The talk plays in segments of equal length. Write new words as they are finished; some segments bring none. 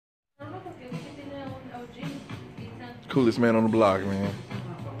Coolest man on the block, man.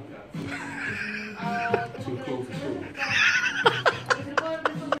 Too cool for school.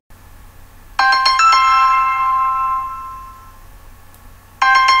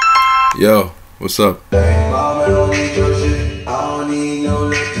 Yo, what's up?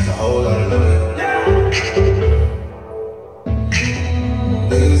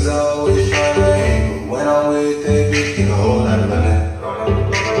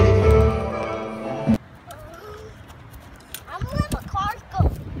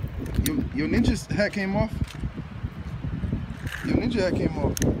 Your ninja's hat came off. Your ninja hat came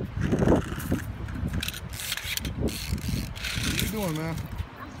off. What you doing, man?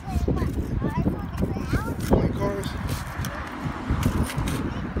 Playing cars.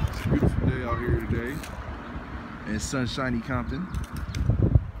 It's a beautiful day out here today in sunshiny Compton.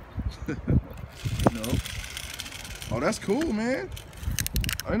 No. Oh, that's cool, man.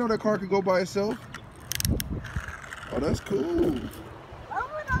 I didn't know that car could go by itself. Oh, that's cool.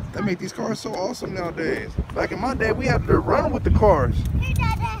 That make these cars so awesome nowadays. Back in my day, we had to run with the cars. Here,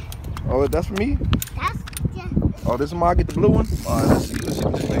 Dada. Oh, that's for me? That's, yeah. Oh, this is my, I get the blue one? All right, let's see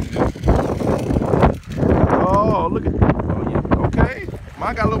what this thing do. Oh, look at, oh, yeah, okay.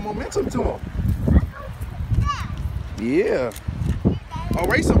 Mine got a little momentum to him. Yeah. Oh,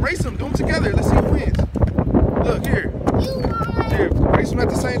 race them, do them together. Let's see who wins. Look, here. You won. Here, race them at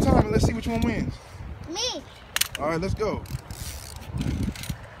the same time and let's see which one wins. Me. All right, let's go.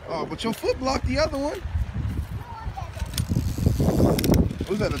 Oh, but your foot blocked the other one.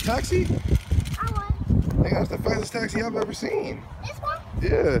 Was that, a taxi? I won. Hey, that's the fastest taxi I've ever seen. This one?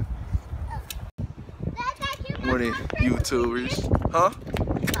 Yeah. Dada, What are they, YouTubers? Huh?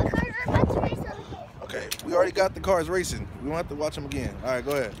 Okay, we already got the cars racing. We don't have to watch them again. All right,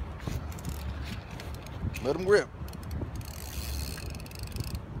 go ahead. Let them grip.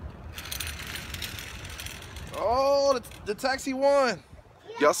 Oh, the taxi won.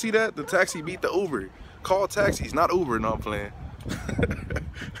 Y'all see that? The taxi beat the Uber. Call taxis, not Uber. No, I'm playing.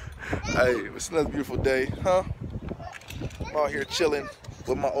 Hey, it's another beautiful day, huh? I'm out here chilling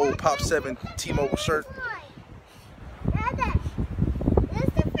with my old Pop 7 T-Mobile shirt. Dada, this is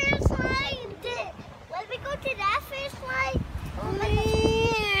the finish line. Let me go to that finish line.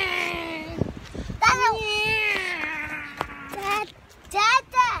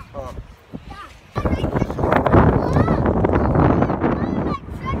 Dada. Huh?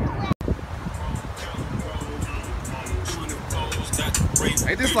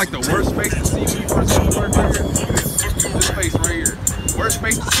 Ain't this like the worst space to see when you first get to work right here? This space right here. Worst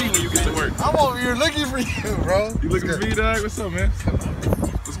space to see when you get to work. I'm over here looking for you, bro. You looking for me, dog? What's up, man?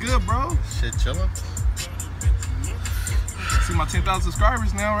 What's good, bro? Shit, chilling. See my 10,000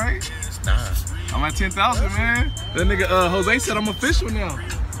 subscribers now, right? Nah. I'm at 10,000, man. That nigga Jose said I'm official now.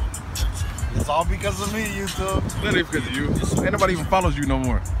 It's all because of me, YouTube. That ain't because of you. Ain't nobody even follows you no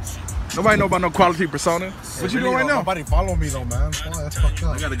more. Nobody know about no quality persona. What you doing right now? Nobody follow me though, man. Oh, that's fucked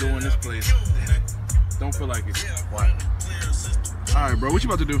up. I gotta go in this place. Don't feel like it. What? Alright, bro, what you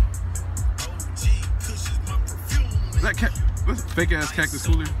about to do? That's fake ass cactus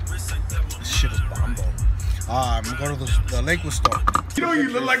cooler. This shit is bomb though. I'm gonna go to the Lakewood store. You know what you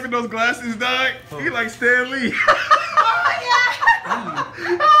look like with those glasses, dog? You like Stan Lee.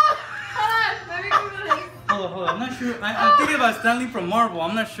 Hold on, I'm not sure. I'm thinking about Stanley from Marvel.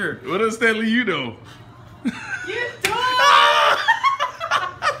 I'm not sure. What does Stan Lee you know? You don't!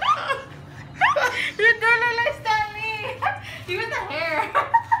 You do look like Stanley. Even the hair.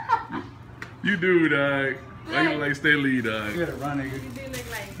 You do, dog. Like you look like Stan Lee, dog. You better run, nigga. You do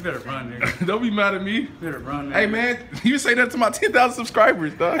look like. You better run, nigga. Don't be mad at me. You better run, nigga. Hey, man, you say that to my 10,000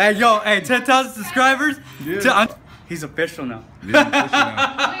 subscribers, dog. Hey, yo, hey, 10,000 subscribers? Yeah. He's official now. Yeah, I'm pushing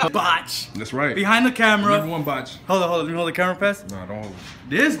now. Botch. That's right. Behind the camera. Number one botch. Hold on. Let me hold the camera pass. No, don't hold it.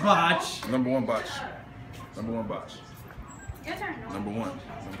 This botch. Number one botch. Number one botch. Your turn. Number one.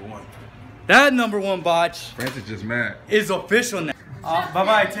 Number one. That number one botch Francis just mad. is official now.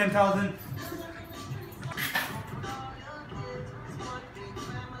 Bye-bye, 10,000.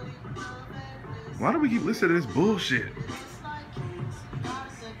 Why do we keep listening to this bullshit?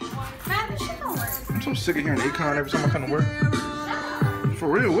 Man, this shit don't work. I'm so sick of hearing Akon every time I come to work. For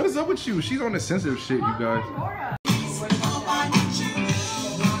real, what is up with you? She's on this sensitive shit, you guys.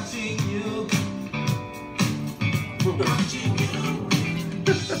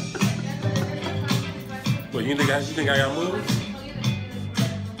 What, you think I got moves?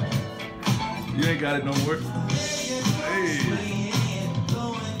 You ain't got it no more. Hey.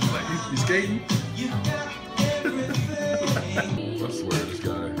 Like, you skating? I swear, this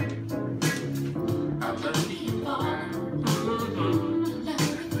guy.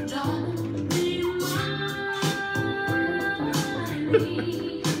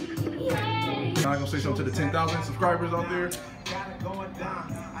 something to the 10,000 subscribers out there?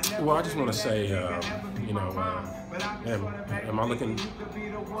 Well, I just want to say, you know, am I looking?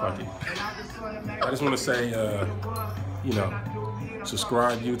 Fuck it. I just want to say, you know,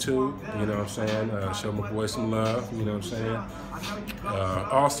 subscribe YouTube. You know what I'm saying? Show my boy some love. You know what I'm saying?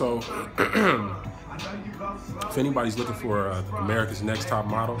 Also, if anybody's looking for America's Next Top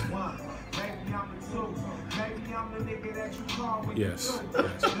Model, yes.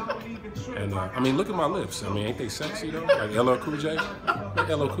 And I mean, look at my lips. I mean, ain't they sexy though? Like LL Cool J.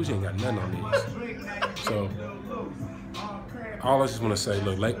 LL Cool J ain't got nothing on these. So, all I just want to say,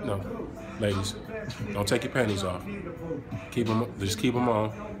 look, ladies, don't take your panties off. Just keep them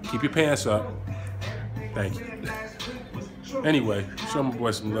on. Keep your pants up. Thank you. Anyway, show my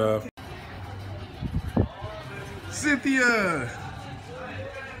boy some love. Cynthia!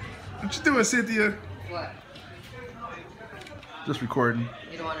 What you doing, Cynthia? What? Just recording.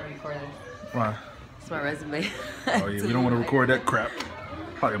 You don't want to record it. Why? It's my resume. Oh yeah, we don't want to record that crap.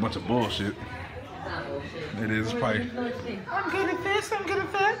 Probably a bunch of bullshit. Not bullshit. It is probably. I'm good at this, I'm good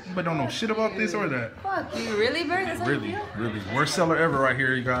at that. But don't know shit about this or that. Fuck you, really, Barry? That's how you Really, feel? really. Worst seller ever right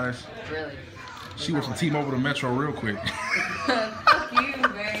here, you guys. Really? She went from T-Mobile to Metro real quick. Fuck you,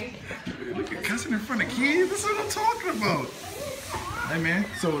 Barry. Look at cussing in front of kids. That's what I'm talking about. Hey man,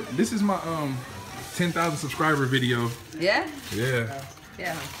 so this is my 10,000 subscriber video. Yeah? Yeah.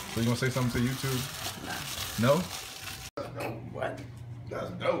 Yeah. So you gonna say something to YouTube? No. What?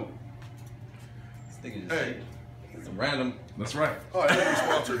 That's dope. Hey, it's a random. That's right. All right, let me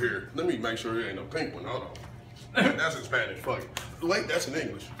sponsor here. Let me make sure there ain't no pink one. Hold on. That's in Spanish. Fuck it. Wait, that's in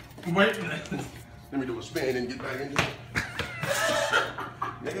English. Wait. Let me do a spin and get back into it.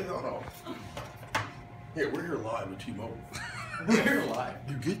 Nigga, hold on. Here, we're here live with T-Mobile. We're here live.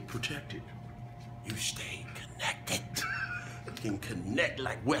 You get protected. You stay connected. You can connect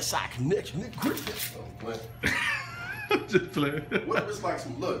like Westside Connection. Just play. What if it's like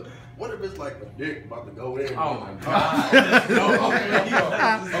some look? What if it's like a dick about to go in? Oh my God. Go.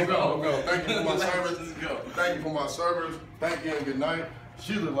 Thank you for my service. Thank you for my service. Thank you and good night.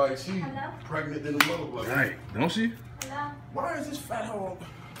 She look like she pregnant in the motherfucker. Right, don't she? Why is this fat hoe?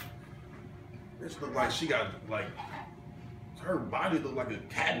 This look like she got like her body look like a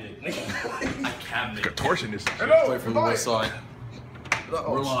cabinet. A cabinet. Contortionist. Hello, Play from the west side.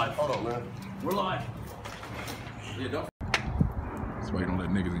 We're live. Hold on, man. We're live. Yeah, don't. That's why you don't let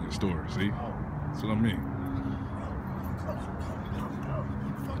niggas in your store, see? That's what I mean.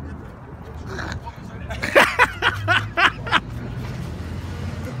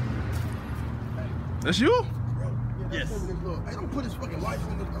 That's you? Yes. Hey, don't put his fucking life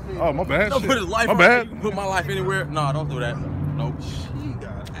on the. Oh, my bad. Don't shit. put his life My on bad. it. Put my life anywhere. No, don't do that. Nope. She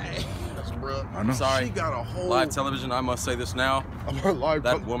got ass, bro. I know. Sorry. She got a whole Live television, I must say this now. I'm her live.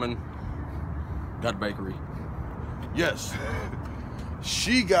 That woman got bakery. Yes.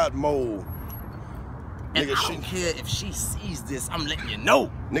 She got mold. And Nigga, I don't care if she sees this, I'm letting you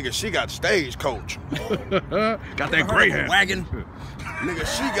know. Nigga, she got stagecoach. Got that Heard gray of a hair. wagon. Nigga,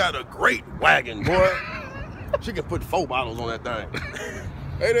 she got a great wagon, boy. She can put 4 bottles on that thing.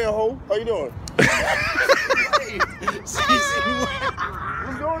 Hey there, ho. How you doing? What's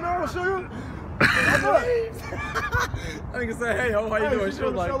going on, sugar? I think I said, hey, ho, how you doing? She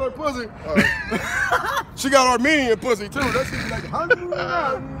was like, sell her pussy. She got Armenian pussy too. That's like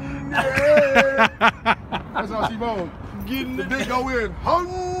that's how she moans. Getting the dick go in.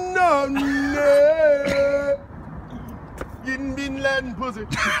 Getting Bin Laden pussy.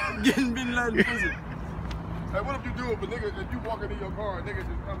 getting Bin Laden pussy. Hey, what if you do it, but nigga, if you walking in your car, a nigga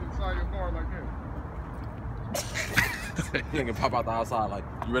just comes inside your car like that? Nigga pop out the outside like,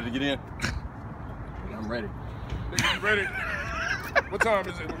 you ready to get in? I'm ready. Nigga, you ready? What time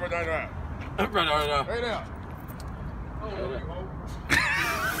is it? We're right now. I'm ready right now. Hey now.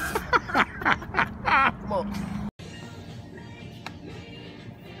 Come on.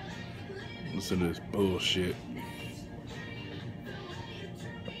 Listen to this bullshit.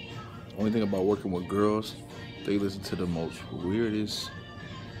 Only thing about working with girls, they listen to the most weirdest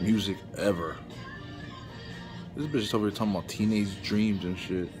music ever. This bitch is over here talking about teenage dreams and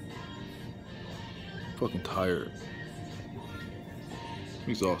shit. I'm fucking tired. I'm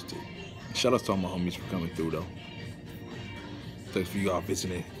exhausted. Shout out to all my homies for coming through though. Thanks for y'all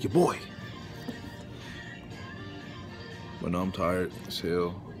visiting your boy. But no, I'm tired as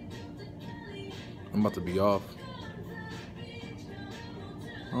hell. I'm about to be off.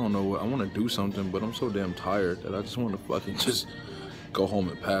 I don't know what, I want to do something, but I'm so damn tired that I just want to fucking just go home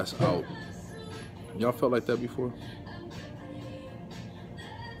and pass out. Y'all felt like that before?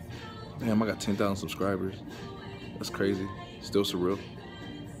 Damn, I got 10,000 subscribers. That's crazy. Still surreal.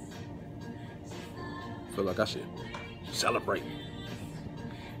 Feel like I should celebrate.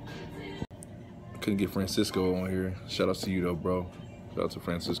 Couldn't get Francisco on here. Shout out to you though, bro. Shout out to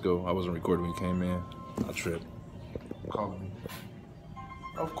Francisco. I wasn't recording when you came in. I tripped. Call me.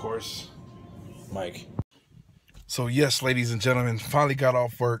 Of course, Mike. So yes, ladies and gentlemen, finally got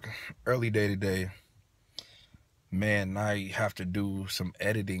off work. Early day today. Man, I have to do some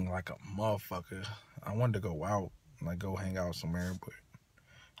editing like a motherfucker. I wanted to go out, like go hang out somewhere, but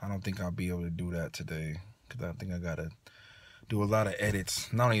I don't think I'll be able to do that today because I think I gotta do a lot of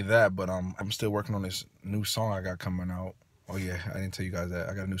edits. Not only that, but I'm still working on this new song I got coming out. Oh yeah, I didn't tell you guys that.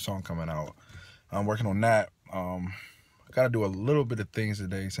 I got a new song coming out. I'm working on that. I gotta do a little bit of things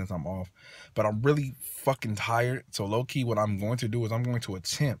today since I'm off, but I'm really fucking tired. So low key, what I'm going to do is I'm going to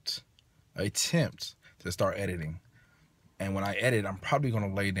attempt to start editing. And when I edit, I'm probably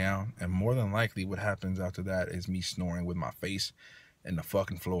gonna lay down, and more than likely what happens after that is me snoring with my face in the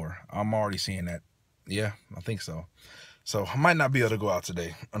fucking floor. I'm already seeing that. Yeah, I think so. So I might not be able to go out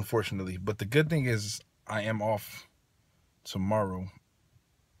today, unfortunately. But the good thing is I am off tomorrow.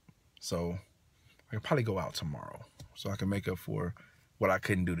 So I can probably go out tomorrow. So I can make up for what I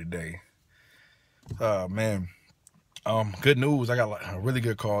couldn't do today. Man. Good news. I got a really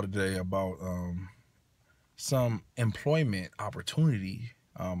good call today about some employment opportunity.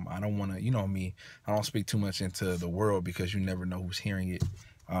 I don't want to, you know me, I don't speak too much into the world because you never know who's hearing it.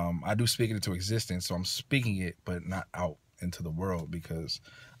 I do speak it into existence, so I'm speaking it, but not out into the world because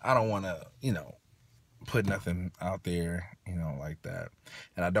I don't want to, you know, put nothing out there, you know, like that.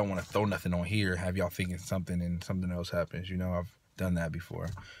 And I don't want to throw nothing on here, have y'all thinking something and something else happens. You know, I've done that before.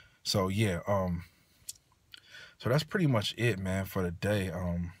 So yeah, so that's pretty much it, man, for the day.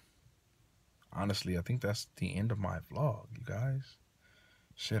 Honestly, I think that's the end of my vlog, you guys.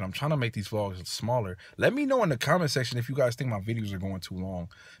 Shit, I'm trying to make these vlogs smaller. Let me know in the comment section if you guys think my videos are going too long.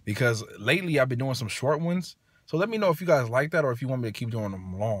 Because lately I've been doing some short ones. So let me know if you guys like that or if you want me to keep doing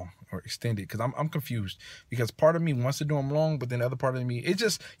them long or extended. Because I'm confused. Because part of me wants to do them long, but then the other part of me, it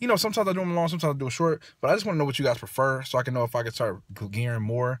just, you know, sometimes I do them long, sometimes I do it short. But I just want to know what you guys prefer so I can know if I can start gearing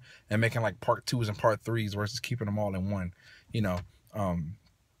more and making like part 2s and part 3s versus keeping them all in one. You know,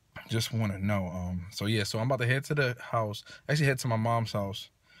 just want to know. So yeah, so I'm about to head to the house. Actually head to my mom's house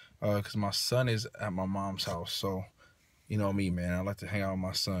because my son is at my mom's house. So you know me, man, I like to hang out with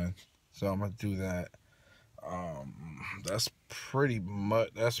my son, so I'm gonna do that. That's pretty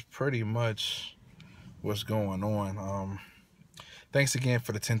much what's going on. Thanks again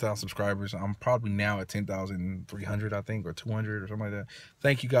for the 10,000 subscribers. I'm probably now at 10,300, I think, or 200 or something like that.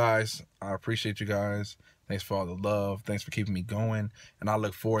 Thank you guys. I appreciate you guys. Thanks for all the love. Thanks for keeping me going. And I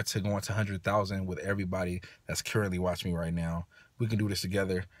look forward to going to 100,000 with everybody that's currently watching me right now. We can do this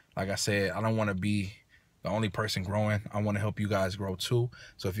together. Like I said, I don't want to be the only person growing. I want to help you guys grow too.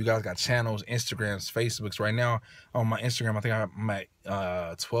 So if you guys got channels, Instagrams, Facebooks, right now on my Instagram, I think I'm at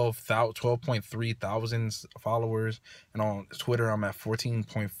 12.3 thousand followers. And on Twitter, I'm at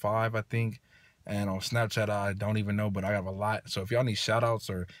 14.5, I think. And on Snapchat, I don't even know, but I have a lot. So if y'all need shout outs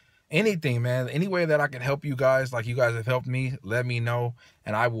or anything, man, any way that I can help you guys like you guys have helped me, let me know.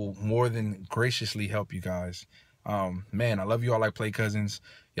 And I will more than graciously help you guys. Man, I love you all like Play Cousins.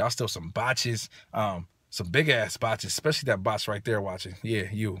 Y'all still some botches. Some big ass botches, especially that botch right there watching. Yeah,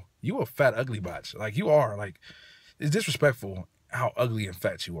 you a fat, ugly botch. Like you are. Like it's disrespectful how ugly and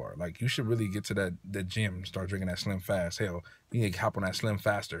fat you are. Like you should really get to the gym and start drinking that Slim Fast. Hell, you need to hop on that Slim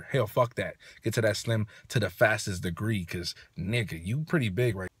faster. Hell, fuck that. Get to that Slim to the fastest degree, cause nigga, you pretty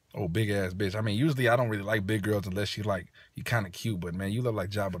big right. Oh, big ass bitch. I mean, usually I don't really like big girls unless you kind of cute, but man, you look like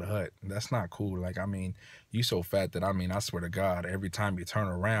Jabba the Hutt. That's not cool. Like, I mean, you so fat that, I mean, I swear to God, every time you turn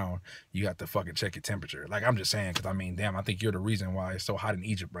around, you have to fucking check your temperature. Like, I'm just saying, because I mean, damn, I think you're the reason why it's so hot in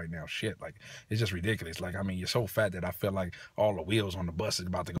Egypt right now. Shit, like, it's just ridiculous. Like, I mean, you're so fat that I feel like all the wheels on the bus is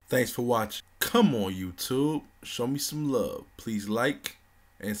about to go. Thanks for watching. Come on, YouTube. Show me some love. Please like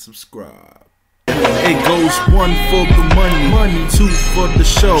and subscribe. It goes 1 for the money, 2 for the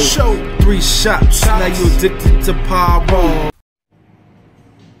show, 3 shots, now you addicted to Pyro.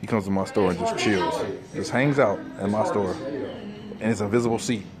 He comes to my store and just chills. Just hangs out at my store. And it's a visible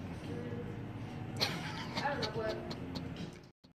seat.